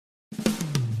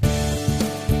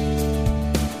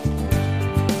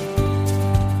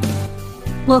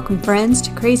Welcome, friends,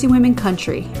 to Crazy Women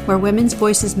Country, where women's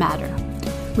voices matter.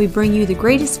 We bring you the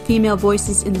greatest female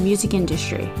voices in the music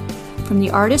industry, from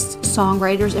the artists,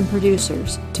 songwriters, and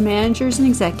producers, to managers and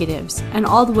executives, and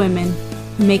all the women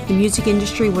who make the music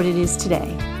industry what it is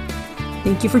today.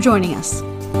 Thank you for joining us.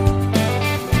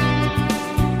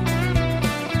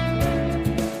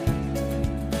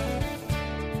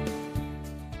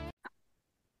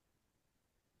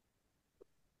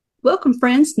 Welcome,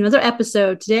 friends, to another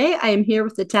episode. Today, I am here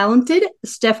with the talented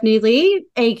Stephanie Lee,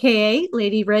 aka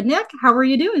Lady Redneck. How are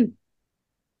you doing?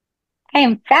 I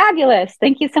am fabulous.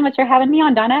 Thank you so much for having me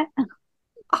on, Donna.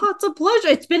 Oh, it's a pleasure.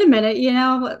 It's been a minute,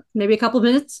 maybe a couple of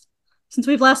minutes since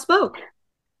we've last spoke.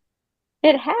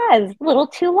 It has a little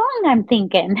too long, I'm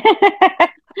thinking.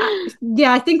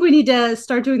 Yeah, I think we need to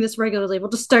start doing this regularly. We'll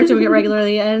just start doing it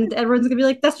regularly, and everyone's gonna be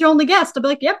like, "That's your only guest." I'll be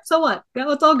like, "Yep, so what?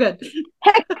 Yeah, it's all good."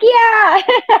 Heck yeah!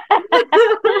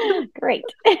 Great.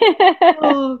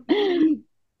 Oh,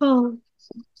 oh.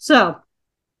 So,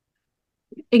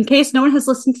 in case no one has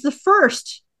listened to the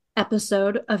first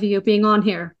episode of you being on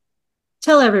here,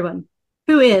 tell everyone,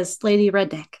 who is Lady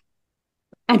Redneck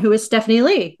and who is Stephanie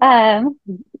Lee? No,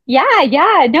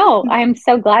 I'm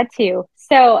so glad to.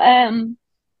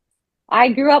 I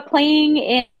grew up playing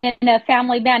in a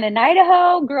family band in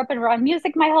Idaho, grew up around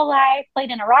music my whole life,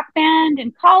 played in a rock band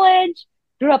in college,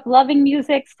 grew up loving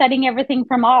music, studying everything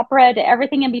from opera to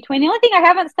everything in between. The only thing I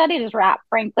haven't studied is rap,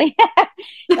 frankly.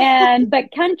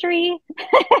 But country,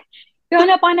 growing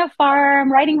up on a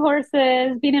farm, riding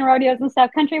horses, being in rodeos and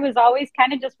stuff, country was always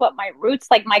kind of just what my roots,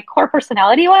 like my core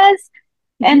personality was.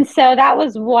 And so that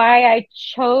was why I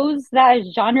chose that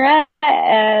genre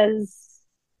as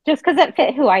just because it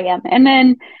fit who I am. And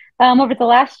then over the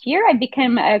last year, I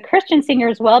became a Christian singer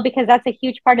as well, because that's a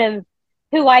huge part of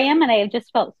who I am. And I have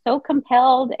just felt so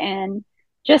compelled and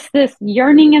just this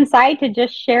yearning inside to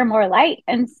just share more light.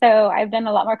 And so I've done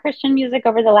a lot more Christian music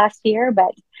over the last year.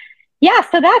 But yeah,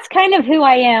 so that's kind of who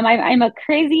I am. I'm a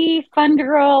crazy fun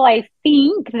girl. I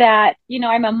think that,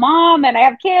 I'm a mom and I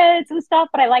have kids and stuff,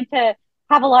 but I like to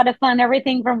have a lot of fun,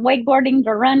 everything from wakeboarding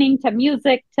to running to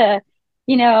music to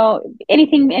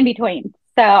anything in between.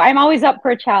 So I'm always up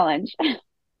for a challenge.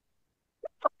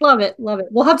 Love it, love it.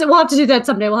 We'll have to do that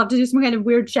someday. We'll have to do some kind of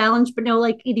weird challenge, but no,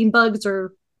 like eating bugs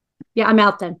or yeah, I'm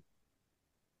out then.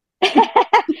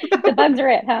 The bugs are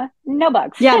it, huh? No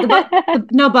bugs. Yeah,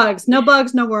 no bugs, no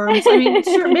bugs, no worms. I mean,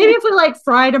 sure, maybe if we like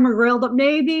fried them or grilled them,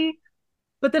 maybe.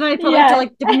 But then I'd probably have to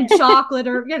like dip them in chocolate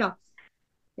or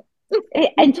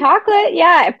And chocolate,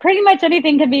 yeah, pretty much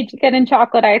anything can be good in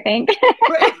chocolate, I think.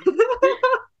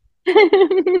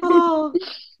 Oh,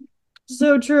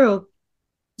 so true.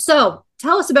 So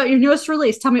tell us about your newest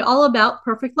release. Tell me all about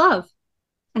Perfect Love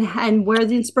and where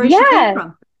the inspiration came Yeah.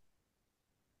 from.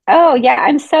 Oh, yeah.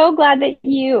 I'm so glad that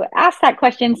you asked that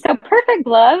question. So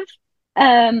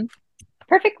um,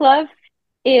 Perfect Love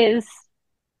is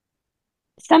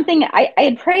something I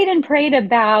had prayed and prayed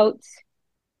about.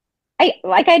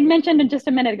 Like I had mentioned just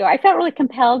a minute ago, I felt really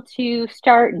compelled to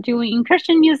start doing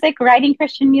Christian music, writing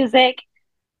Christian music.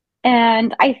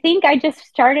 And I think I just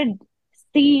started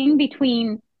seeing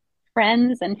between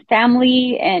friends and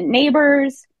family and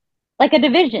neighbors like a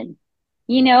division,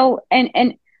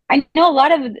 and I know a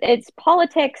lot of it's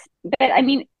politics, but I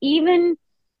mean, even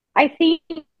I think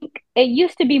it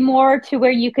used to be more to where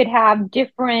you could have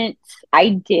different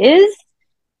ideas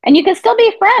and you could still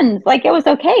be friends. Like it was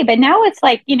okay. But now it's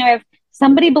like, if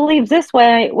somebody believes this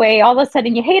way, all of a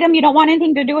sudden you hate them, you don't want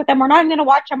anything to do with them. We're not even going to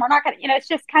watch them. We're not going to, it's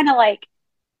just kind of like,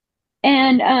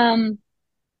 and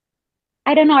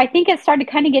I don't know. I think it started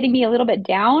kind of getting me a little bit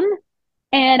down,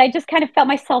 and I just kind of felt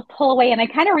myself pull away, and I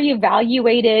kind of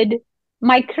reevaluated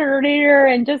my career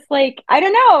and just like, I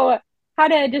don't know how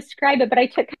to describe it, but I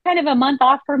took kind of a month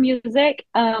off for music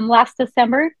last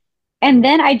December. And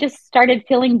then I just started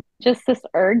feeling just this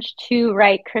urge to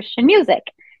write Christian music.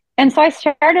 And so I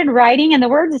started writing, and the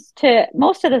words to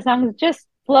most of the songs just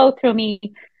flow through me.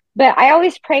 But I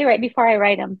always pray right before I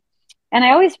write them. And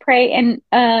I always pray and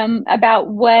about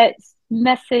what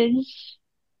message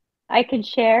I could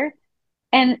share.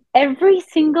 And every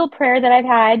single prayer that I've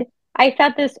had, I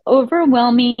felt this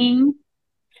overwhelming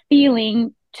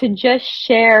feeling to just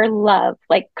share love,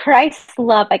 like Christ's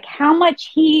love, like how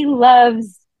much he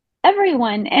loves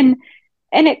everyone. And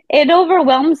it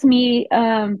overwhelms me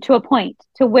to a point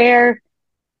to where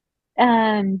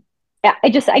yeah, I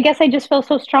guess I just feel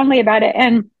so strongly about it.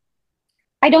 And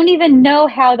I don't even know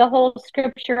how the whole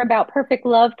scripture about perfect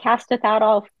love casteth out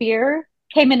all fear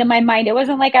came into my mind. It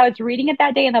wasn't like I was reading it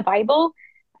that day in the Bible.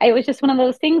 It was just one of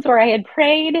those things where I had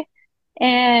prayed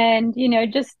And,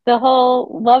 just the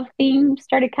whole love theme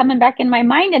started coming back in my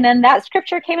mind. And then that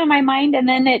scripture came in my mind. And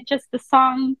then the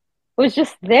song was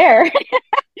just there.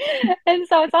 And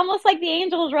so it's almost like the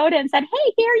angels wrote it and said,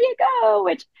 "Hey, here you go,"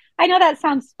 which I know that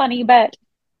sounds funny, but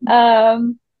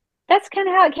um, that's kind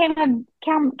of how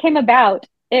it came about.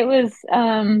 It was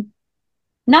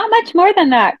not much more than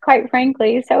that, quite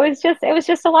frankly. So it was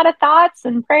just a lot of thoughts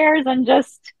and prayers and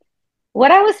just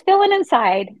what I was feeling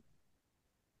inside.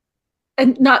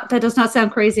 And not that does not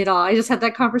sound crazy at all. I just had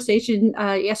that conversation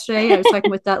yesterday. I was talking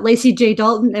with Lacey J.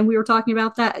 Dalton, and we were talking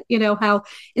about that. How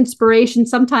inspiration,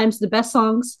 sometimes the best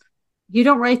songs, you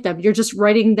don't write them; you're just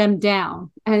writing them down,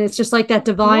 and it's just like that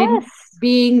divine Yes,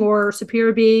 being or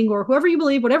superior being or whoever you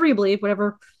believe,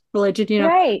 whatever religion.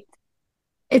 right.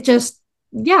 It just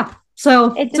yeah.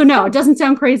 So It so just no, it comes. doesn't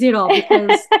sound crazy at all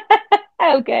because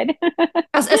Oh, good.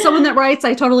 as someone that writes,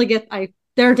 I totally get.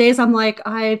 There are days I'm like,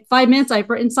 5 minutes, I've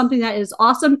written something that is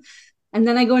awesome, and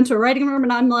then I go into a writing room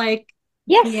and I'm like,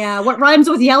 Yes. yeah, what rhymes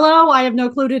with yellow? I have no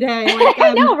clue today. Like,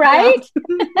 I know, yeah. right?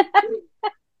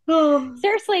 Oh,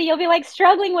 Seriously, you'll be like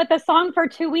struggling with a song for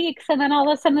 2 weeks, and then all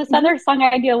of a sudden this other mhm. song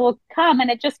idea will come, and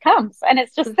it just comes, and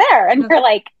it's just there, and you're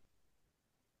like,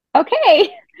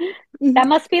 okay, Mhm. that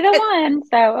must be the It, one.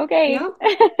 So, okay. yeah,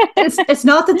 it's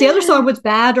not that the other song was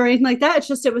bad or anything like that. It's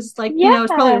just it was like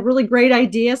it's probably a Yeah, really great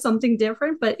idea, something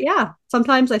different. But yeah,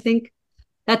 sometimes I think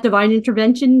that divine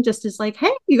intervention just is like,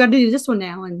 hey, you got to do this one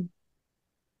now, and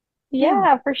yeah.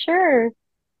 yeah, for sure.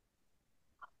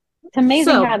 It's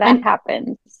amazing So how that and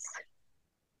happens.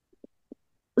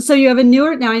 so you have a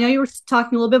newer now. I know you were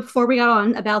talking a little bit before we got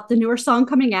on about the newer song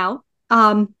coming out,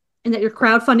 and that you're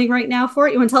crowdfunding right now for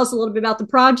it. You want to tell us a little bit about the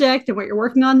project and what you're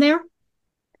working on there?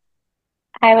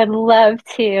 I would love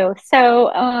to. So,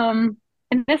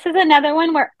 and this is another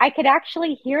one where I could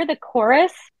actually hear the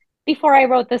chorus before I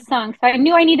wrote the song. So I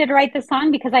knew I needed to write the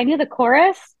song because I knew the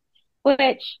chorus,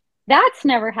 which that's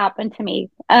never happened to me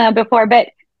before. But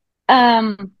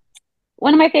um,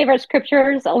 one of my favorite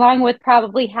scriptures, along with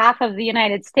probably half of the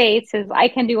United States, is "I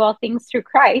can do all things through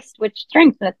Christ, which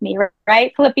strengtheneth me."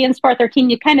 Right? Philippians 4:13.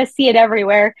 You kind of see it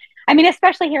everywhere. I mean,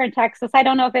 especially here in Texas. I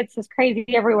don't know if it's as crazy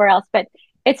everywhere else, but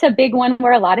it's a big one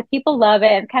where a lot of people love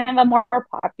it. Kind of a more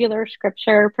popular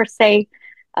scripture per se.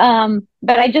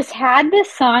 But I just had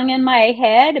this song in my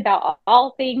head about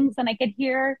all things, and I could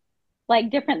hear like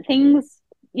different things,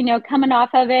 coming off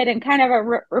of it, and kind of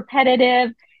a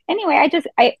repetitive. Anyway,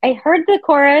 I heard the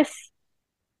chorus,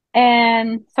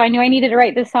 and so I knew I needed to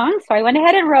write this song. So I went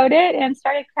ahead and wrote it and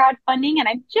started crowdfunding. And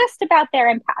I'm just about there.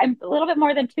 I'm a little bit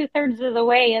more than 2/3 of the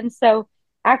way. And so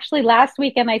actually last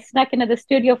weekend, I snuck into the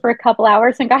studio for a couple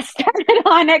hours and got started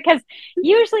on it because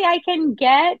usually I can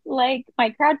get like my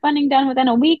crowdfunding done within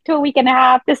a week to a week and a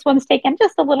half. This one's taken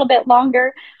just a little bit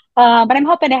longer. But I'm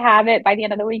hoping to have it by the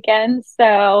end of the weekend.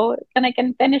 So then I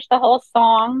can finish the whole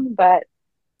song. But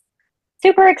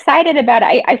super excited about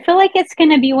it. I feel like it's going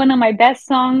to be one of my best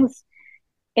songs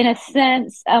in a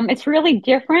sense. It's really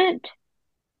different,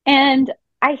 and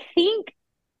I think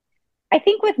I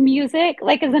think with music,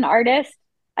 like as an artist,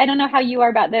 I don't know how you are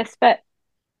about this, but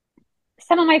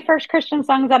some of my first Christian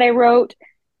songs that I wrote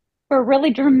were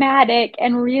really dramatic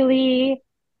and really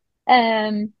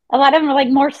a lot of them are like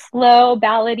more slow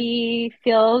ballady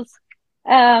feels.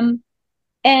 Um,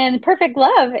 And Perfect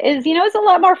Love is, it's a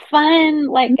lot more fun,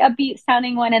 like upbeat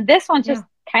sounding one. And this one's Yeah. just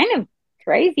kind of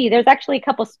crazy. There's actually a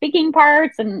couple speaking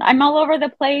parts, and I'm all over the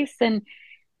place. And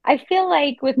I feel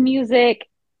like with music,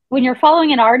 when you're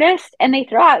following an artist and they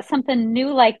throw out something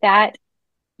new like that,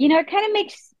 it kind of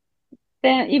makes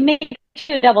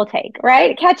you double take,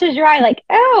 right? It catches your eye like,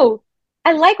 oh,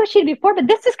 I like what she did before, but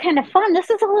this is kind of fun. This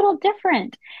is a little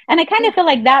different. And I kind Yeah. of feel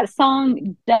like that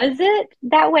song does it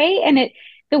that way. And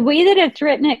the way that it's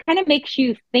written, it kind of makes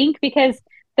you think because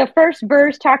the first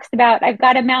verse talks about, I've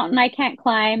got a mountain I can't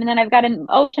climb, and then I've got an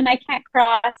ocean I can't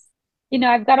cross.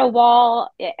 I've got a wall.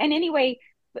 And anyway,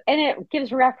 and it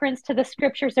gives reference to the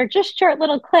scriptures. They're just short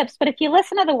little clips. But if you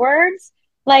listen to the words,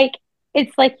 like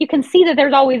it's like you can see that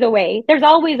there's always a way. There's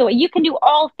always a way. You can do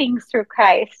all things through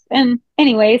Christ. And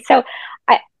anyway, so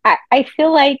I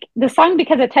feel like the song,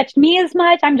 because it touched me as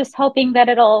much, I'm just hoping that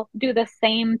it'll do the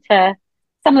same to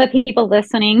some of the people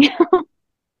listening.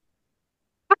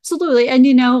 Absolutely. And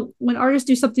when artists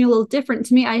do something a little different,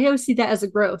 to me, I always see that as a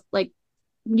growth. Like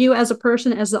you as a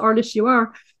person, as the artist you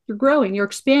are, you're growing, you're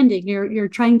expanding, you're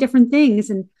trying different things.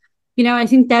 And I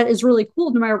think that is really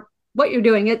cool no matter what you're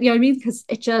doing. It, you know what I mean? Because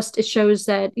it shows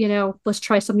that, let's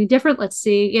try something different. Let's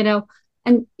see,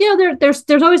 and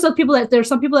there's always those people that there's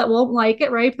some people that won't like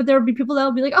it, right? But there'll be people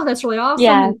that'll be like, oh, that's really awesome.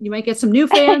 Yeah. And you might get some new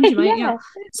fans, you might, Yeah.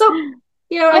 so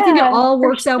I think it Yeah, all for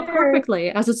works out sure. perfectly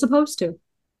as it's supposed to.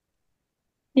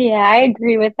 Yeah, I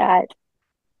agree with that.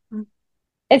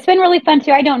 It's been really fun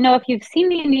too. I don't know if you've seen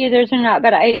the Indies or not,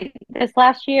 but I this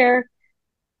last year,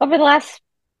 over the last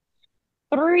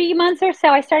 3 months or so,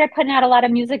 I started putting out a lot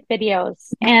of music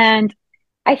videos. And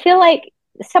I feel like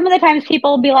some of the times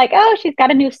people will be like, oh, she's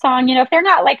got a new song. If they're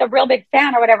not like a real big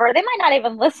fan or whatever, they might not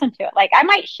even listen to it. Like I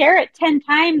might share it 10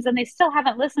 times and they still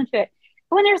haven't listened to it.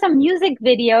 But when there's a music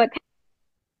video, it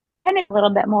kind of a little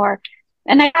bit more.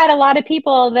 And I had a lot of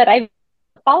people that I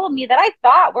follow me that I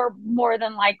thought were more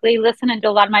than likely listening to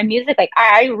a lot of my music. Like,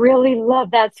 I really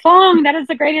love that song. That is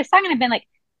the greatest song. And I've been like,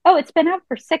 oh, it's been out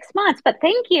for 6 months, but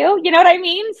thank you. You know what I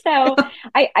mean? So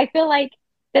I feel like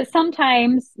that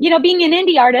sometimes, being an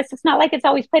indie artist, it's not like it's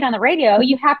always played on the radio.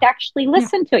 You have to actually Yeah,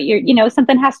 listen to it.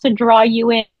 Something has to draw you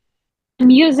in.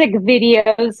 Music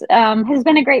videos has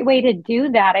been a great way to do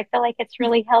that. I feel like it's yeah.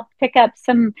 really helped pick up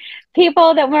some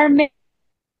people that were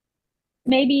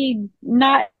maybe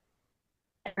not,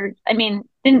 I mean,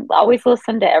 didn't always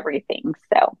listen to everything.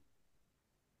 So,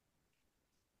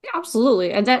 Yeah,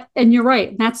 absolutely. And you're right.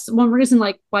 And that's one reason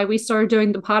like why we started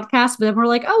doing the podcast. But then we're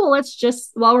like, oh well, let's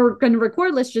just while we're going to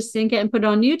record, let's just sync it and put it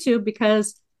on YouTube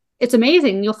because it's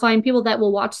amazing. You'll find people that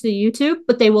will watch the YouTube,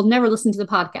 but they will never listen to the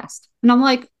podcast. And I'm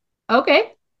like,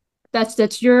 okay,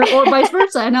 that's your or vice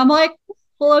versa. And I'm like,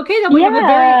 well, okay, then we have a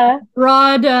very yeah,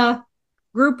 broad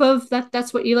group of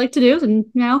that's what you like to do. And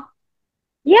yeah.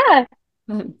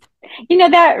 uh,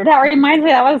 That reminds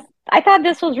me, I thought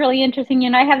this was really interesting.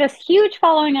 I have this huge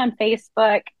following on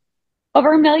Facebook,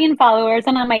 over 1 million followers,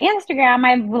 and on my Instagram,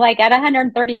 I'm like at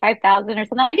 135,000 or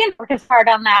something. I didn't work as hard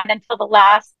on that until the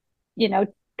last, you know,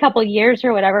 couple years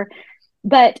or whatever.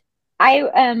 But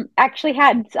I actually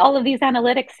had all of these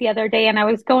analytics the other day, and I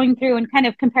was going through and kind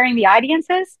of comparing the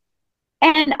audiences.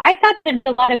 And I thought there's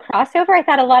a lot of crossover. I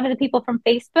thought a lot of the people from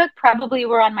Facebook probably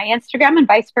were on my Instagram and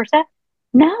vice versa.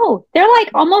 No, they're like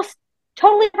almost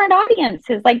totally different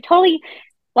audiences, like totally,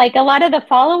 like a lot of the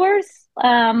followers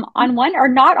on one are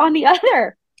not on the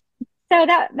other. So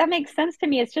that makes sense to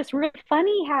me. It's just really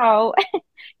funny how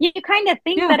you kind of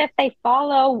think yeah. that if they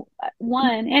follow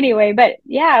one anyway, but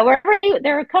yeah, wherever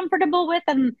they're comfortable with,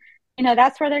 and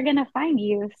that's where they're gonna find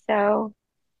you. So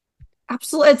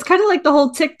Absolutely. It's kind of like the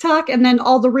whole TikTok and then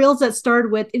all the reels that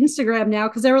started with Instagram now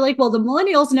because they were like, well, the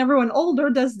millennials and everyone older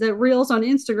does the reels on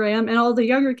Instagram and all the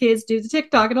younger kids do the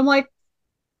TikTok. And I'm like,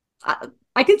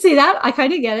 I can see that. I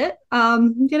kind of get it. I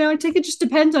think it just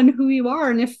depends on who you are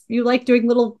and if you like doing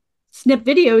little snip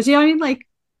videos, you know what I mean? Like,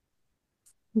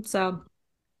 so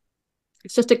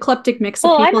it's just eclectic mix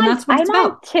of well, people and that's what it's I'm on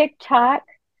about. TikTok.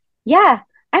 Yeah,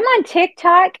 I'm on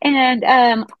TikTok, and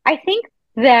I think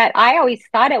that I always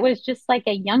thought it was just like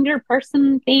a younger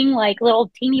person thing, like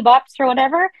little teeny bops or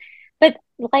whatever. But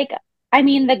like, I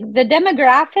mean, the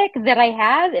demographic that I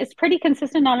have is pretty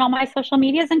consistent on all my social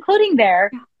medias, including there.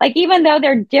 Yeah. Like, even though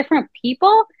they're different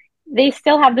people, they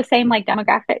still have the same like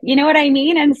demographic. You know what I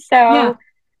mean? And Yeah. so,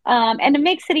 and it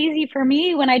makes it easy for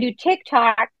me when I do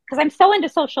TikTok because I'm so into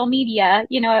social media,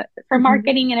 for Mm-hmm.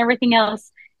 marketing and everything else.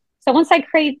 So once I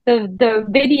create the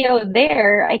video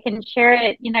there, I can share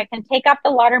it. I can take off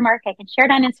the watermark. I can share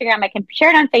it on Instagram. I can share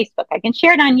it on Facebook. I can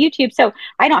share it on YouTube. So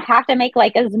I don't have to make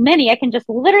like as many. I can just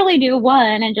literally do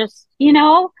one and just,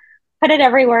 put it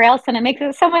everywhere else. And it makes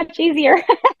it so much easier.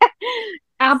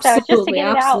 So it's just to Absolutely. get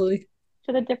it out Absolutely.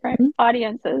 to the different Mhm.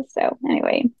 audiences. So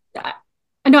anyway,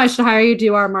 I know I should hire you to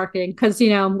do our marketing because,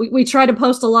 we try to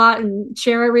post a lot and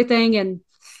share everything and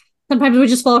sometimes we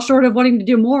just fall short of wanting to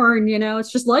do more. And,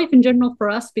 it's just life in general for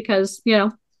us because,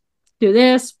 do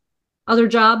this, other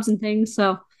jobs and things.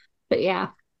 So, but yeah.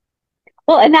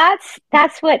 well, and that's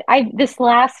what this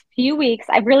last few weeks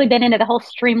I've really been into the whole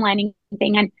streamlining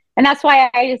thing, and that's why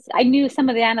I knew some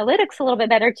of the analytics a little bit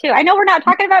better too. I know we're not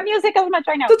talking about music as much,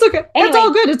 I know. That's okay. It's all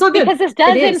Anyway, good. It's all good. because this It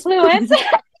does is. influence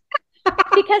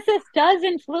because this does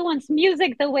influence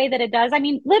music the way that it does. I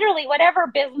mean, literally whatever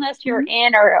business you're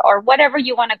in or whatever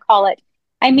you want to call it.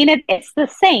 I mean, it's the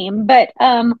same, but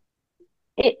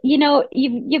you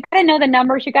got to know the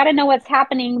numbers, you got to know what's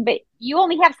happening, but you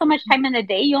only have so much time in the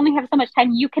day, you only have so much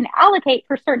time you can allocate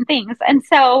for certain things. And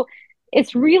so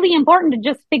it's really important to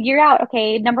just figure out,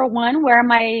 okay, number one, where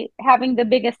am I having the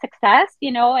biggest success,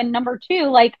 and number two,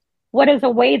 like, what is a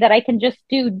way that I can just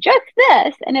do just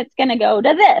this and it's going to go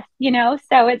to this,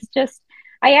 so it's just,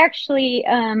 I actually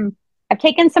I've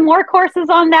taken some more courses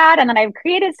on that, and then I've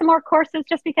created some more courses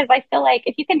just because I feel like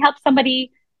if you can help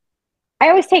somebody, I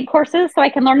always take courses so I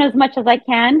can learn as much as I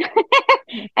can.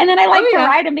 And then I Oh like to yeah.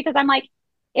 write them because I'm like,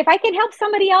 if I can help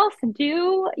somebody else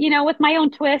do, with my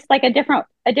own twist, like a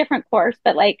different course,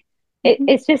 but like Mhm.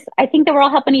 it's just, I think that we're all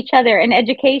helping each other, and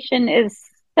education is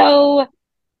so,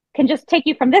 can just take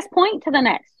you from this point to the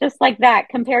next, just like that,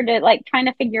 compared to like trying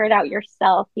to figure it out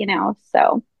yourself, you know?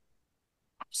 So,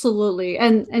 Absolutely.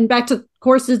 And back to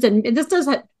courses, and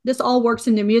this all works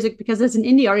into music because as an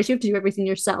indie artist, you have to do everything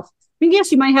yourself. I mean,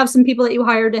 yes, you might have some people that you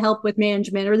hire to help with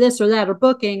management or this or that or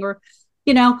booking or,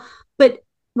 you know, but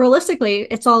realistically,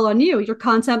 it's all on you. Your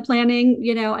content planning,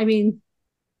 I mean,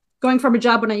 going from a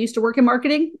job when I used to work in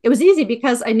marketing, it was easy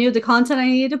because I knew the content I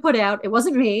needed to put out. It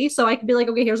wasn't me. So I could be like,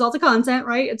 okay, here's all the content,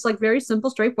 right? It's like very simple,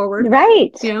 straightforward,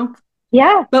 right. you know?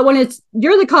 Yeah. But when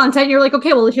you're the content, you're like,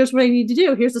 okay, well, here's what I need to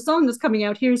do. Here's the song that's coming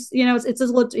out. Here's, it's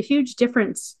a huge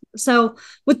difference. So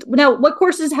now, what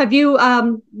courses have you, I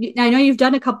know you've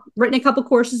written a couple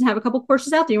courses and have a couple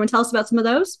courses out there. You want to tell us about some of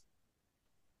those?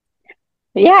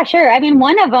 Yeah, sure. I mean,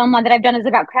 one of them that I've done is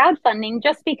about crowdfunding,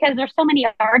 just because there's so many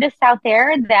artists out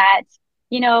there that,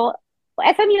 you know,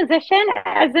 as a musician,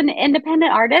 as an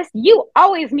independent artist, you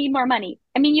always need more money.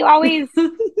 I mean, you always,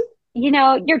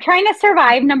 you're trying to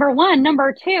survive, number one.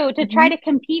 Number two, to try Mm-hmm. to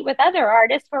compete with other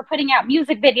artists who are putting out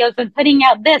music videos and putting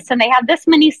out this, and they have this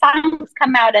many songs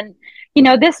come out, and,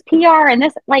 this PR and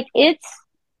this, like, it's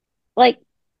like,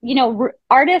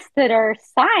 artists that are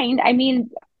signed. I mean,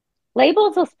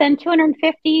 labels will spend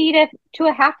 250 to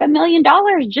a half $1 million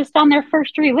just on their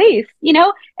first release. As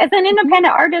an Mm-hmm.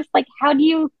 independent artist, like, how do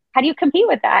you compete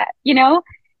with that?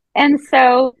 And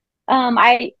so,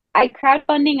 I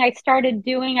crowdfunding, I started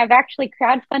doing, I've actually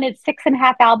crowdfunded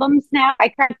 6.5 albums now. I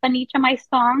crowdfund each of my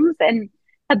songs and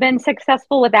have been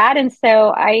successful with that. And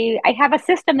so I have a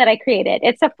system that I created.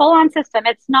 It's a full on system.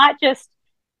 It's not just,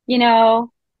 you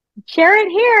know, share it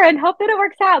here and hope that it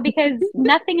works out, because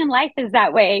nothing in life is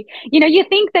that way. You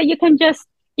think that you can just,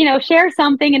 share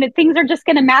something and things are just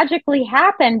going to magically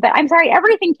happen. But I'm sorry,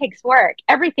 everything takes work.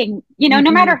 Everything, no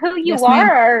Mm-hmm. matter who you Yes, ma'am.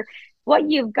 are or what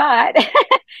you've got.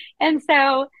 And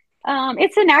so,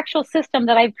 it's an actual system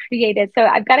that I've created. So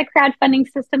I've got a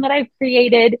crowdfunding system that I've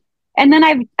created. And then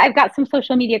I've got some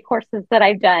social media courses that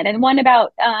I've done, and one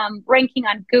about ranking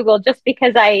on Google, just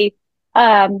because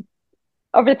um,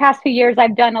 over the past few years,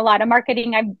 I've done a lot of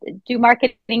marketing. I do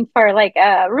marketing for like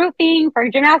roofing, for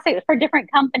gymnastics, for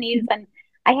different companies. And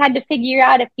I had to figure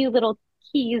out a few little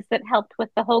keys that helped with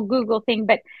the whole Google thing.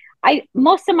 But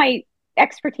most of my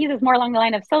expertise is more along the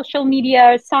line of social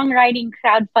media, songwriting,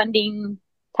 crowdfunding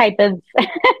type of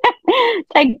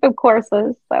type of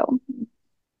courses. So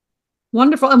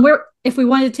Wonderful. And if we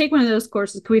wanted to take one of those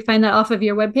courses, can we find that off of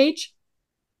your webpage?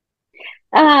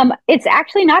 it's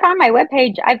actually not on my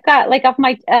webpage. I've got like off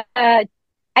my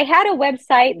I had a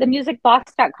website,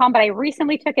 themusicbox.com, but I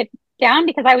recently took it down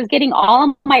because I was getting all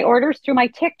of my orders through my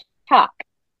TikTok.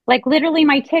 Like, literally,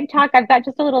 my TikTok, I've got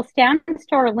just a little Stan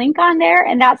Store link on there,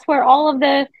 and that's where all of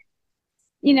the,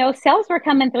 sales were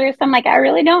coming through. So I'm like, I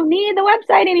really don't need the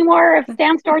website anymore if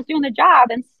Stan Store's doing the job.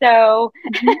 And so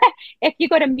Mm-hmm. if you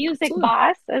go to Music Absolutely.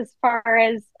 Boss, as far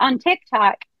as on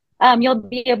TikTok, you'll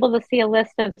be able to see a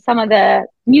list of some of the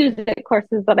music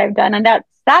courses that I've done, and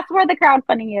that's where the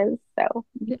crowdfunding is. So,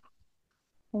 Yeah.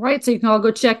 All right. So you can all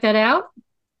go check that out.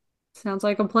 Sounds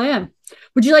like a plan.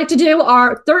 Would you like to do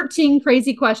our 13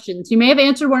 crazy questions? You may have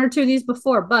answered one or two of these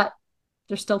before, but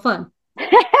they're still fun.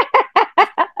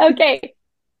 okay,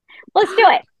 let's do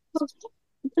it.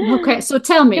 Okay. So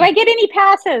tell Do I me. get any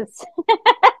passes?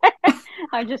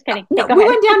 I'm just kidding. Okay, No, go we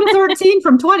ahead. went down to 13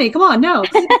 from 20. Come on. No.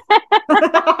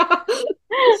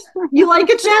 You like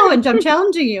a challenge. I'm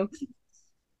challenging you.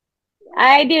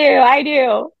 I do. I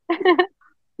do.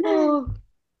 Oh,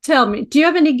 tell me, do you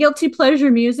have any guilty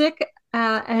pleasure music?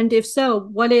 And if so,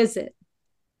 what is it?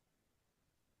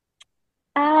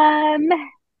 Um,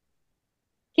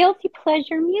 guilty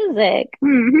pleasure music.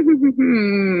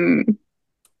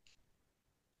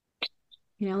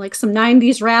 Like some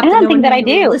 90s I rap that don't no think one that I was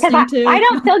really do, because I, listening I to.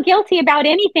 don't feel guilty about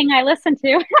anything I listen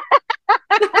to.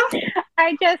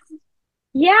 I just,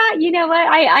 yeah, you know what?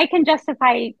 I can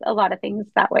justify a lot of things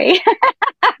that way.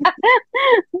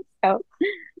 So,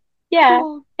 yeah,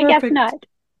 Oh, I guess perfect. not.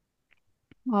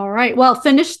 All right. Well,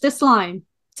 finish this line.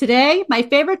 Today, my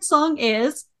favorite song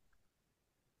is.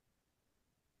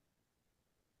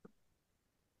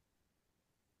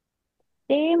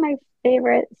 Say my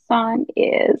favorite song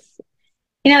is,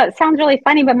 it sounds really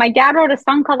funny, but my dad wrote a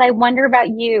song called I Wonder About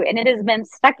You, and it has been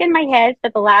stuck in my head for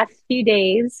the last few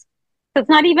days. So it's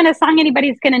not even a song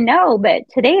anybody's going to know, but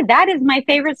today that is my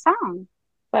favorite song.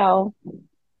 So,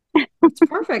 It's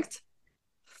perfect.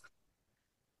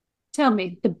 Tell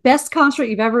me the best concert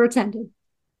you've ever attended.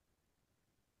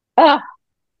 oh,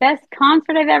 best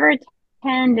concert I've ever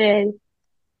attended.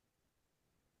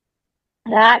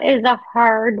 That is a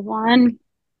hard one.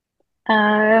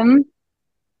 Um,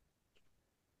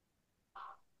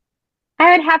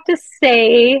 I would have to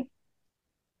say,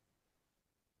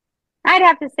 I'd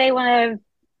have to say one of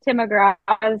Tim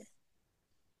McGraw's.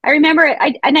 I remember it,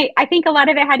 I think a lot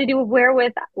of it had to do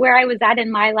with where I was at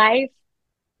in my life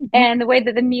Mhm. and the way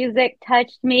that the music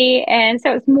touched me. And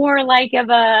so it's more like of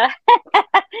a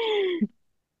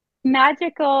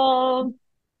magical,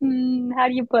 how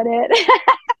do you put it?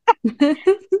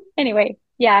 Anyway,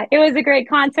 yeah, it was a great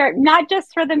concert, not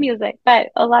just for the music, but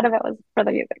a lot of it was for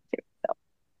the music too. So,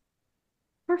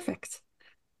 Perfect.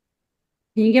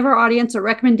 Can you give our audience a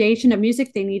recommendation of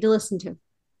music they need to listen to?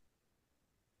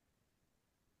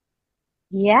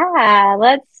 yeah,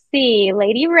 let's see.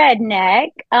 Lady Redneck.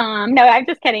 No, I'm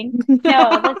just kidding.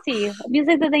 No, let's see.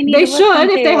 Music that they need They to listen should,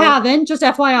 if they to. haven't. Just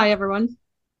FYI, everyone.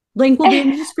 Link will be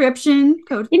in the description.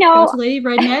 You Go know, to Lady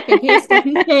Redneck, aka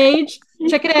Stephanie's page.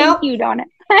 Check it thank out. you, Donna.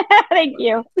 Thank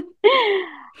you.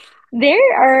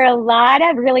 There are a lot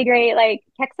of really great like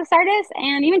Texas artists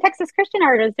and even Texas Christian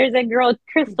artists. There's a girl,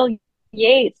 Crystal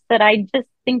Yates, that I just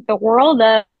think the world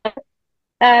of.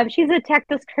 She's a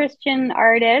Texas Christian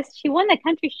artist. She won the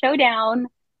Country Showdown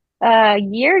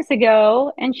years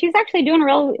ago, and she's actually doing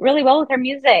really well with her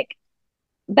music.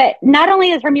 But not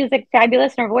only is her music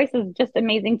fabulous and her voice is just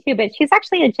amazing too, but she's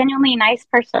actually a genuinely nice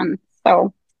person.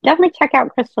 So definitely check out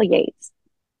Crystal Yates.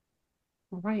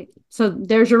 All right. So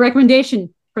there's your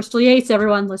recommendation. Crystal Yates,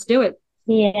 everyone. Let's do it.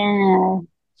 Yeah,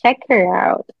 check her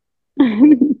out.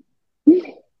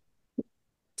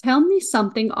 Tell me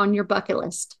something on your bucket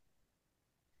list.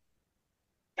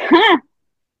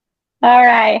 All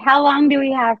right, how long do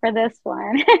we have for this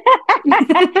one?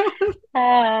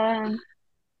 um,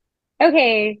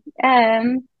 okay.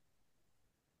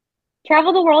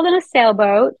 Travel the world in a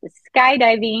sailboat,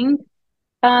 skydiving.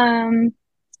 Um,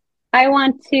 I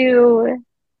want to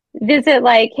visit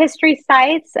like history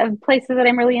sites of places that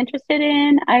I'm really interested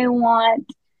in. I want,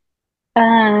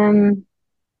 um,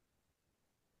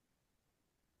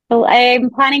 well, I'm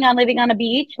planning on living on a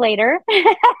beach later.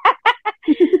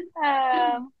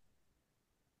 Um,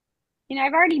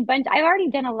 I've already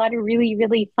done a lot of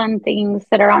really fun things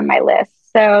that are on my list.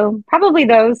 So probably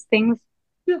those things.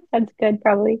 Yeah, That's good,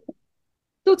 probably.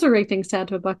 those are great things to add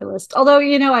to a bucket list. Although,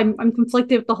 I'm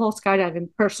conflicted with the whole skydiving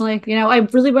personally. I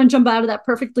really want to jump out of that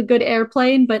perfectly good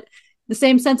airplane, but in the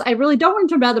same sense, I really don't want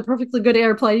to jump out of the perfectly good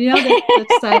airplane.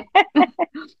 That's that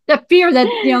that fear that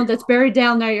that's buried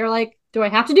down there. You're like, do I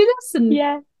have to do this? And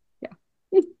Yeah. yeah,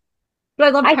 but I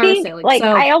love I think parasailing. like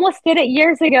So I almost did it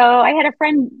years ago. I had a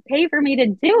friend pay for me to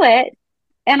do it,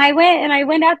 and I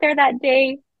went out there that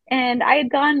day, and I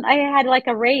had like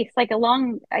a race, like a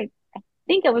long, I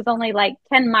think it was only like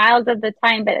 10 miles at the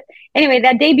time, but anyway,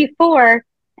 that day before,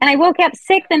 and I woke up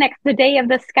sick the day of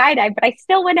the skydive, but I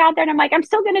still went out there and I'm like, I'm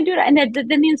still going to do it. And then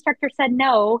the instructor said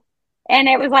no. And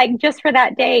it was like just for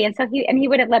that day. And so he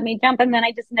wouldn't let me jump. And then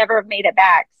I just never made it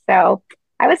back. So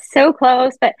I was so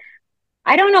close, but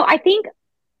I don't know. I think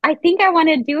I want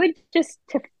to do it just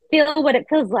to feel what it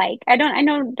feels like. Don't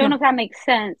yeah, know if that makes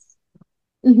sense.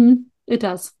 it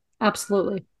does.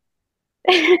 Absolutely.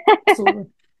 Absolutely.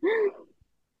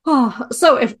 Oh,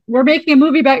 so if we're making a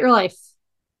movie about your life,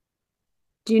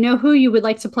 do you know who you would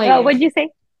like to play Oh, you? what'd you say?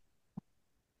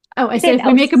 Oh, I said if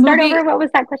we make a Start movie, over. What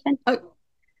was that question?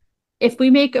 if we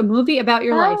make a movie about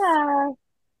your life, Ah,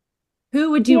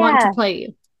 who would you want to yeah. play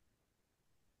you?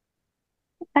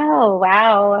 Oh,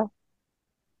 wow.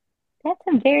 That's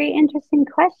a very interesting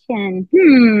question.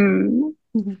 Hmm.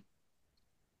 Mhm.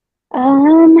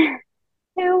 Um,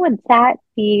 who would that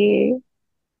be?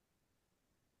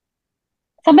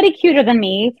 Somebody cuter than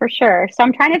me, for sure. So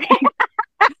I'm trying to think,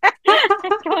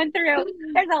 going through,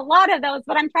 there's a lot of those,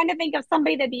 but I'm trying to think of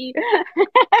somebody that'd be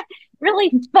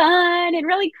really fun and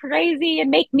really crazy and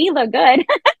make me look good.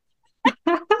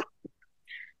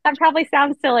 That probably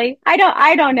sounds silly. I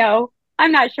don't know.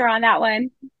 I'm not sure on that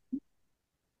one.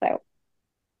 So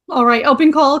All right,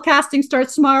 open call casting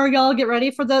starts tomorrow. Y'all get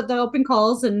ready for the open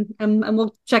calls, and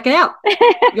we'll check it out.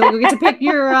 You'll get to pick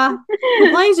your who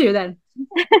plays you then.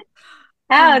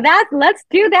 Oh, Oh, let's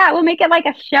do that. We'll make it like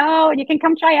a show and you can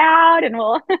come try out and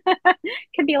we'll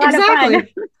could be a lot of fun.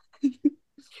 exactly.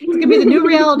 It's gonna be the new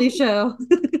reality show.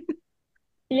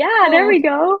 Yeah, there Oh, we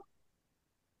go.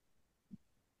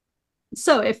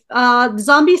 so if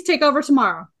zombies take over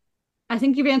tomorrow, I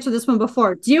think you've answered this one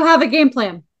before. Do you have a game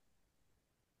plan?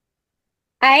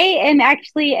 I am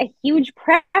actually a huge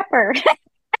prepper.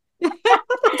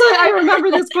 I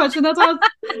remember this question. That's how.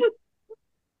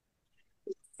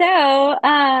 So,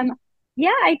 yeah,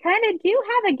 I kind of do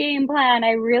have a game plan.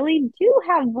 I really do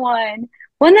have one.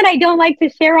 One that I don't like to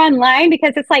share online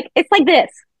because it's like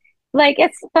this. like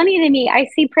it's funny to me. I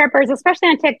see preppers, especially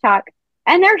on TikTok,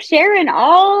 and they're sharing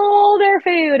all their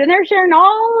food and they're sharing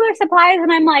all their supplies.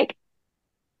 And I'm like,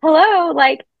 hello,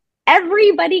 like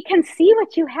everybody can see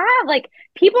what you have. Like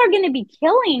people are going to be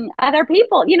killing other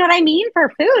people. You know what I mean? For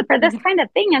food, for this kind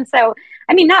of thing. And so,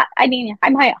 I mean, not, I mean,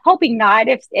 I'm hoping not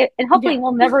if it, and hopefully Yeah.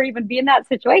 we'll never even be in that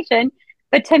situation.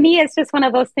 But to me, it's just one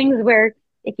of those things where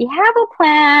if you have a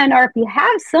plan or if you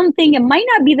have something, it might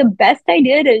not be the best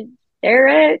idea to share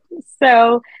it.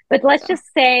 So, but let's Yeah. just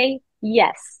say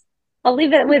yes. I'll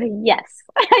leave it with yes.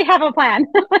 I have a plan.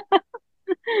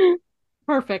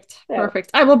 Perfect. So,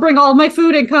 Perfect. I will bring all my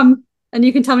food and come and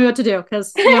you can tell me what to do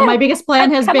because, my biggest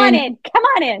plan has come on been in. Come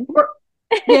on in. we're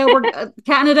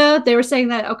Canada. They were saying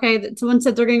that okay, that someone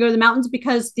said they're going to go to the mountains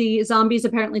because the zombies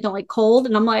apparently don't like cold,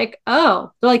 and I'm like,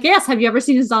 oh, they're like, yes. Have you ever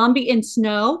seen a zombie in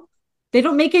snow? They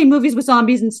don't make any movies with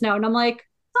zombies in snow, and I'm like,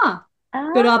 huh,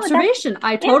 good Oh, that's observation.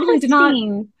 I totally did not.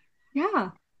 interesting. Yeah,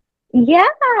 Yeah,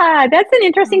 that's an yeah,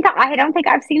 interesting. I don't think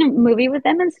I've seen a movie with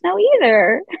them in snow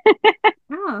either.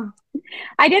 yeah.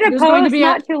 I did a There's going to post be a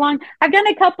not too long. I've done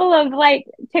a couple of like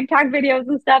TikTok videos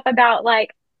and stuff about like,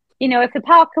 if the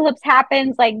apocalypse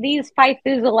happens, like these five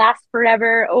foods will last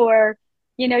forever, or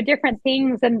different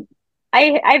things. And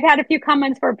I've had a few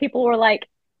comments where people were like,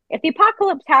 if the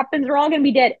apocalypse happens, we're all going to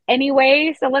be dead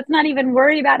anyway, so let's not even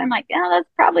worry about it. I'm like, yeah, that's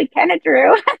probably kind of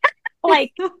true.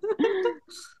 Like,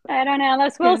 I don't know,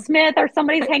 unless Will yeah, Smith or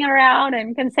somebody's hanging around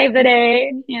and can save the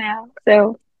day,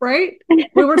 So right.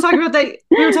 We were talking about that.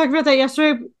 We were talking about that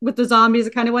yesterday with the zombies.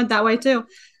 It kind of went that way too.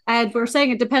 And we're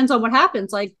saying it depends on what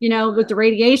happens. Like, with the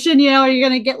radiation, are you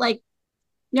going to get like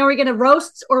are we going to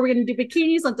roast or are we going to do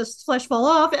bikinis, let the flesh fall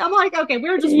off? I'm like, okay, we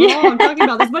were just yeah. wrong talking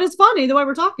about this, but it's funny the way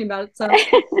we're talking about it. So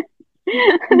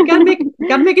you gotta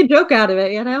make a joke out of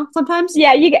it, sometimes.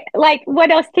 Yeah, you get like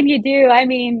what else can you do? I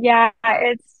mean, yeah,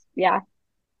 it's yeah.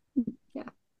 Yeah.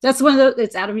 That's one of the,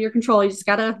 it's out of your control. You just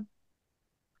gotta,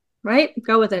 right?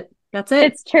 Go with it. That's it.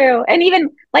 It's true. And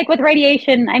even like with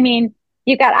radiation, I mean,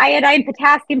 you've got iodine,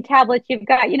 potassium tablets, you've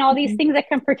got, all these Mhm. things that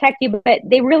can protect you, but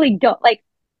they really don't like,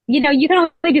 you can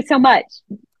only do so much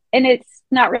and it's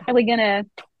not really gonna,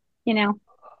 you know,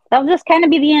 that'll just kind of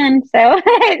be the end. So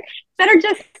better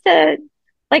just to,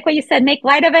 like what you said, make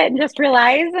light of it and just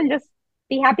realize and just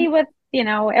be happy with,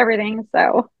 everything.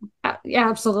 So Yeah,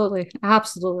 absolutely.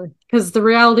 Absolutely. Because the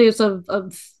realities of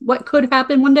what could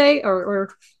happen one day or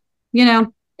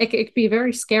it could be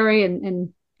very scary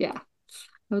and yeah.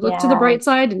 I would look to the yeah, bright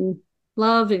side and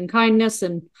love and kindness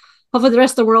and hopefully the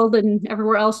rest of the world and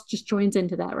everywhere else just joins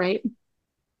into that, right?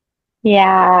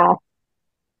 yeah,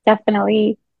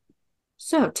 definitely.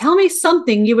 So tell me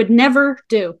something you would never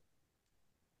do.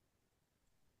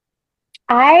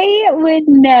 I would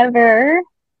never,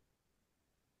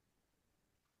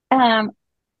 um,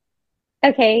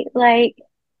 okay, like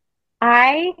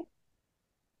I,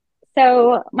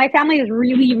 so my family is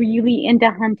really, really into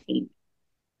hunting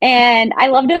and I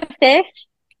love to fish,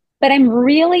 but I'm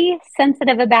really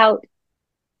sensitive about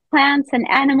plants and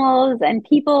animals and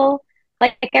people.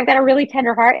 Like I've got a really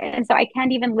tender heart. And so I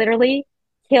can't even literally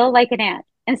kill like an ant.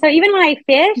 And so even when I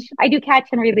fish, I do catch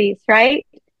and release, right?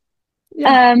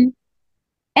 Yeah. Um,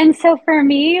 and so for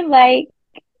me, like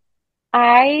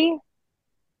I,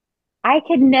 I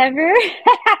could never,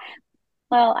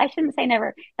 well, I shouldn't say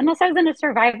never. Unless I was in a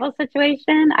survival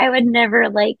situation, I would never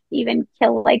like even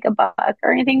kill like a buck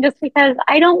or anything just because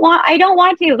I don't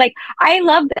want to. Like I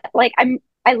love that. Like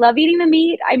I love eating the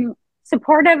meat. I'm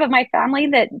supportive of my family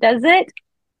that does it.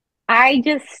 I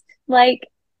just like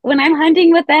when I'm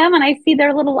hunting with them and I see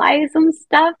their little eyes and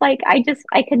stuff, like I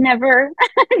could never.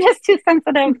 I'm just too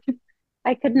sensitive.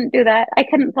 I couldn't do that. I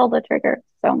couldn't pull the trigger.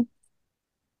 So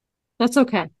That's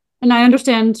okay. And I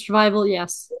understand survival,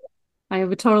 yes. I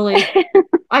would totally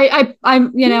I'm I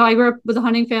grew up with a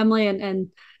hunting family and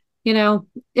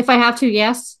if I have to,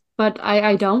 yes, but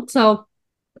I don't. So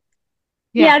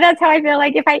yeah. yeah, that's how I feel.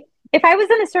 Like if I was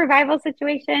in a survival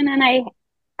situation and I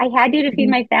had to feed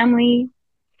Mhm. my family,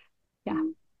 Yeah.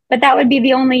 but that would be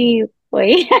the only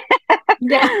way.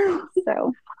 Yeah.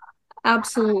 So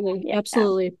Absolutely. yeah.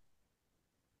 Absolutely.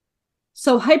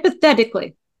 So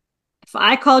hypothetically, if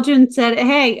I called you and said,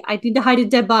 "Hey, I need to hide a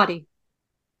dead body,"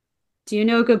 do you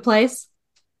know a good place?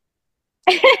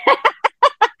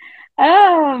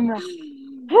 Um,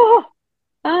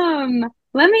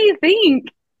 let me think.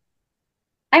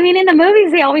 I mean, in the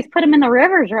movies, they always put them in the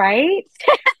rivers, right?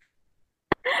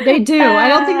 They do. I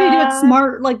don't think they do it Uh,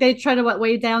 smart. Like they try to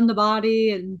weigh down the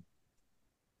body and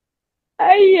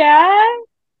yeah,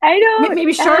 I don't,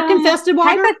 maybe shark infested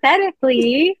water.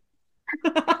 hypothetically,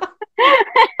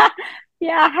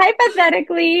 yeah,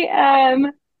 hypothetically,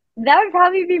 that would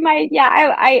probably be my,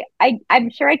 yeah, I'm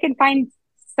sure I could find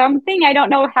something. I don't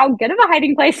know how good of a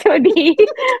hiding place it would be.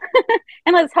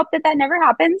 And let's hope that that never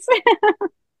happens.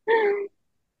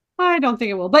 I don't think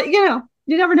it will, but you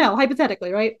never know,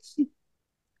 hypothetically, right?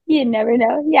 You never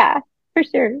know. Yeah, for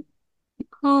sure.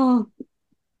 Oh,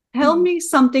 tell me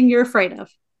something you're afraid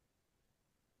of.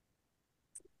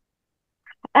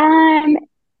 Um,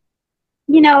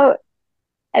 you know,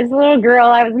 as a little girl,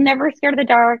 I was never scared of the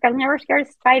dark. I was never scared of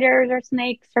spiders or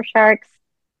snakes or sharks.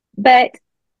 But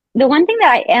the one thing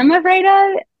that I am afraid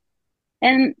of,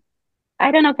 and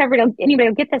I don't know if anybody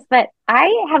will get this, but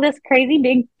I have this crazy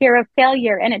big fear of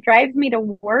failure, and it drives me to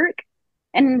work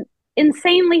and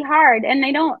insanely hard. And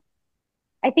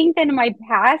I think that in my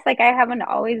past, like I haven't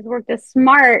always worked as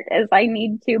smart as I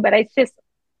need to, but it's just,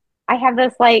 I have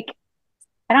this like,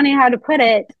 I don't know how to put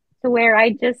it, to where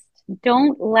I just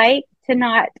don't like to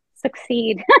not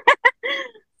succeed.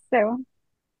 So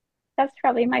that's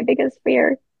probably my biggest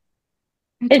fear.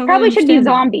 I It totally probably should be understand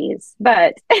that. zombies,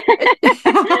 but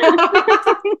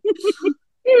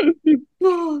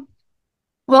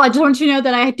Well, I just want you to know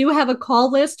that I do have a call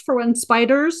list for when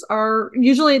spiders are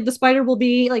usually the spider will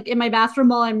be like in my bathroom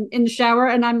while I'm in the shower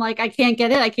and I'm like, I can't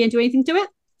get it. I can't do anything to it.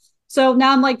 So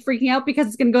now I'm like freaking out because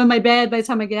it's gonna go in my bed by the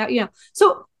time I get out,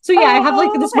 So yeah, I have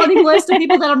like oh, this running list of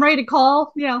people that I'm ready to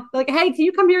call, like, hey, can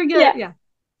you come here and get yeah. it? Yeah.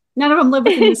 None of them live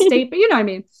within the state, but you know what I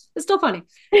mean. It's still funny.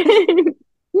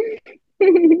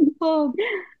 Oh.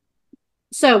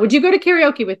 So would you go to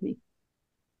karaoke with me?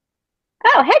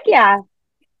 Oh, heck yeah.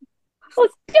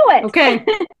 Let's do it. Okay.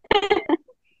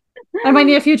 I might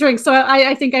need a few drinks, so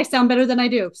I think I sound better than I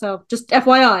do. So just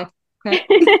FYI. Okay.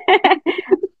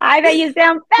 I bet you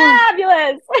sound Oh.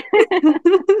 fabulous.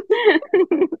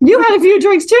 You had a few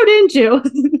drinks too, didn't you?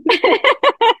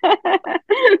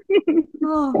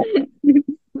 Oh.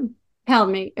 Tell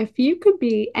me, if you could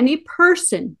be any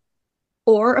person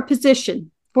or a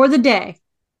position for the day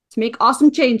to make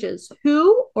awesome changes,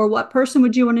 who or what person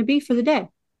would you want to be for the day?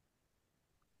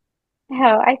 Oh,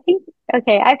 I think,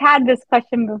 okay, I've had this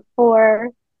question before.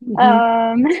 Mm-hmm.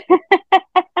 Um,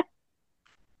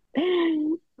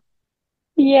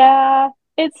 yeah,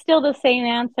 it's still the same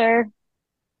answer.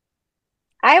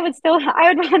 I would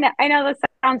want to, I know this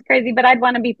sounds crazy, but I'd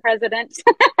want to be president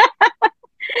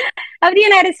of the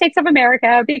United States of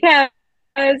America because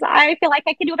I feel like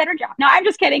I could do a better job. No, I'm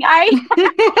just kidding. I,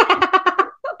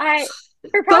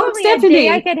 for Go, probably a day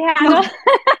I Stephanie. could No. handle,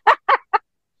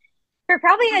 for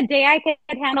probably a day I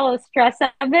could handle the stress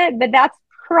of it, but that's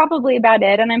probably about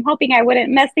it. And I'm hoping I wouldn't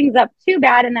mess things up too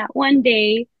bad in that one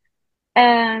day.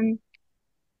 Um,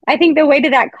 I think the weight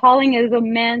of that calling is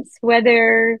immense,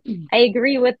 whether I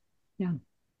agree with Yeah.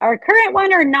 our current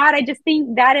one or not. I just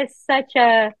think that is such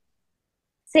a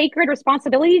sacred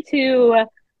responsibility to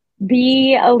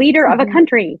be a leader of a Mm-hmm.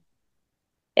 country.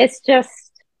 It's just,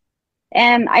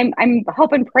 and I'm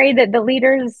hope and pray that the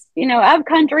leaders, of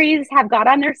countries have God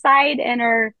on their side and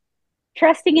are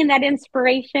trusting in that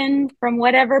inspiration from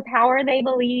whatever power they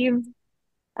believe.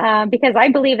 Because I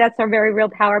believe that's a very real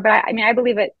power, but I mean, I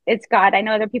believe it's God. I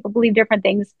know other people believe different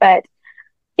things, but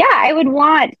yeah, I would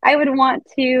want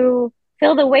to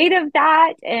feel the weight of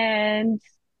that and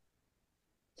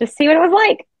just see what it was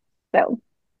like. So,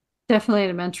 Definitely an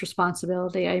immense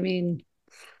responsibility. I mean,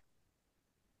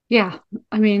 yeah.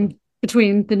 I mean,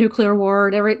 between the nuclear war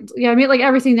and I mean, like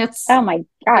everything that's, oh my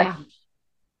gosh. yeah,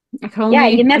 I can Yeah,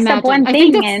 you only mess up imagine. one I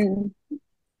think thing that's, and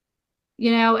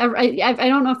I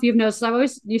don't know if you've noticed, I've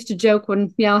always used to joke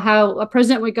when, how a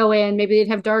president would go in, maybe they'd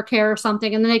have dark hair or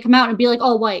something, and then they come out and be like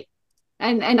all white.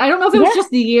 And I don't know if it was yeah,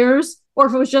 just the years or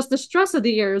if it was just the stress of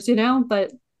the years,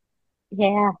 but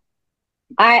yeah.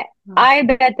 I oh, I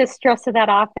bet the stress of that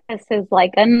office is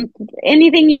like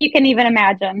anything you can even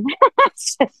imagine.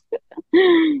 It's just,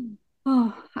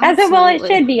 oh, as well it absolutely.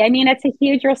 should be. I mean, it's a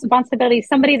huge responsibility.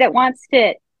 Somebody that wants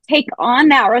to take on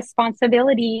that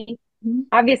responsibility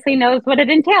obviously knows what it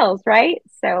entails, right?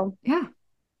 So, Yeah.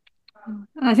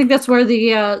 And I think that's where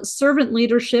the servant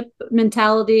leadership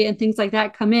mentality and things like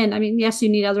that come in. I mean, yes, you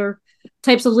need other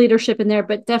types of leadership in there,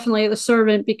 but definitely the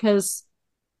servant because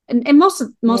in most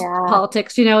yeah,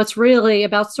 politics, it's really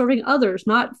about serving others,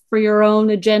 not for your own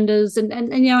agendas.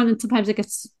 And sometimes it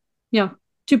gets,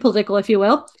 too political, if you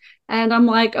will. And I'm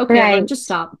like, okay, everyone, right. just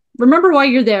stop. Remember why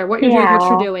you're there, what you're doing, what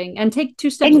you're Yeah, doing, and take two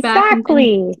steps back and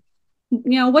exactly.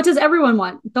 what does everyone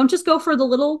want? Don't just go for the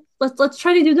little. Let's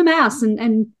try to do the mass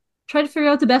and try to figure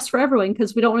out the best for everyone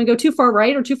because we don't want to go too far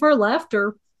right or too far left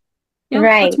or let's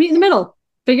Right. meet in the middle,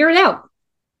 figure it out.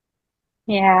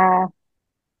 Yeah.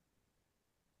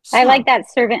 I like So that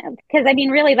servant because I mean,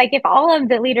 really, like if all of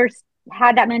the leaders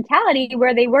had that mentality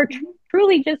where they were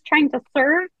truly just trying to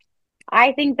serve,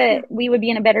 I think that we would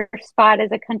be in a better spot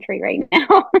as a country right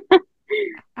now.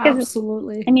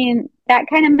 Absolutely. I mean, that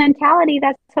kind of mentality,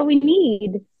 that's what we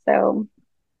need. So,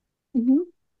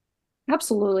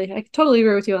 Absolutely. I totally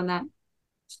agree with you on that.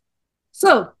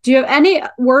 So, do you have any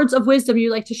words of wisdom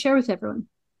you'd like to share with everyone?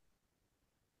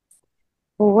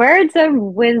 words of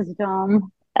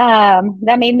wisdom.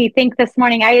 That made me think this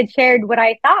morning. I had shared what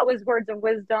I thought was words of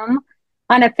wisdom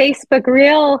on a Facebook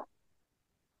reel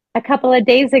a couple of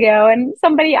days ago. And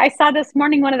I saw this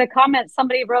morning, one of the comments,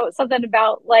 somebody wrote something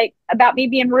about me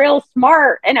being real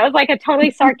smart. And it was like a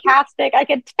totally sarcastic, I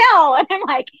could tell. And I'm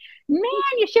like, man,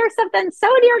 you share something so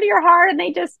dear to your heart. And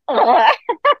they just,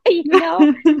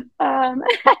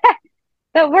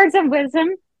 the words of wisdom.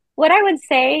 What I would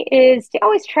say is to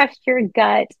always trust your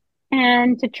gut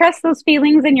and to trust those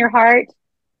feelings in your heart.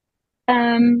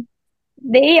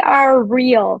 They are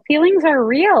real. Feelings are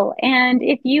real. And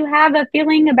if you have a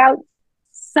feeling about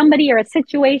somebody or a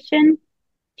situation,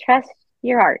 trust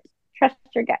your heart, trust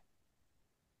your gut.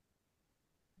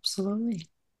 Absolutely.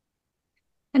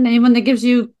 And anyone that gives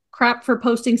you crap for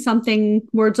posting something,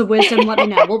 words of wisdom, let me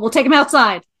know. We'll take them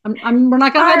outside. We're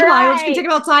not going to hide the lie. We're just going to take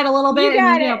them outside a little bit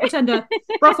and pretend to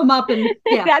rough them up. And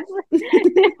yeah.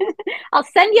 I'll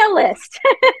send you a list.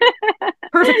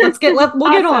 Perfect.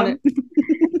 We'll get on it.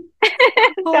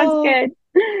 Sounds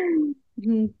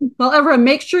good. Well, everyone,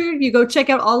 make sure you go check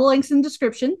out all the links in the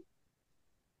description.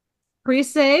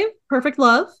 Pre-save Perfect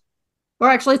Love. Or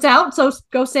actually, it's out, so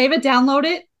go save it, download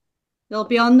it. It'll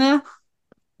be on the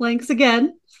links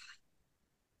again.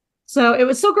 So it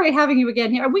was so great having you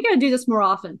again here. We got to do this more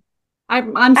often.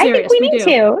 I'm serious. I think we need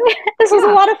to. This was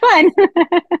a lot of fun.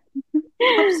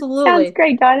 Absolutely. Sounds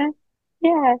great, Donna.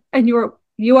 Yeah. And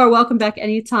you are welcome back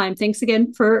anytime. Thanks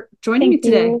again for joining me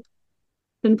today. It's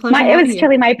been a pleasure. It was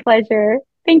truly my pleasure.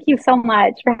 Thank you so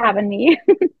much for having me.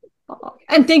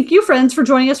 And thank you, friends, for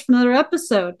joining us for another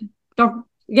episode. Don't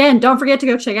forget to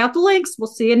go check out the links. We'll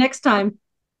see you next time.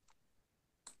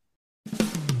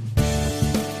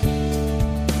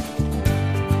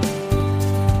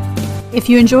 If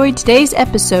you enjoyed today's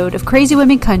episode of Crazy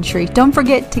Women Country, don't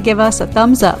forget to give us a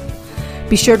thumbs up.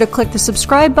 Be sure to click the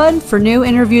subscribe button for new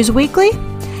interviews weekly.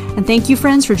 And thank you,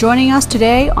 friends, for joining us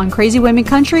today on Crazy Women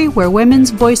Country, where women's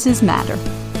voices matter.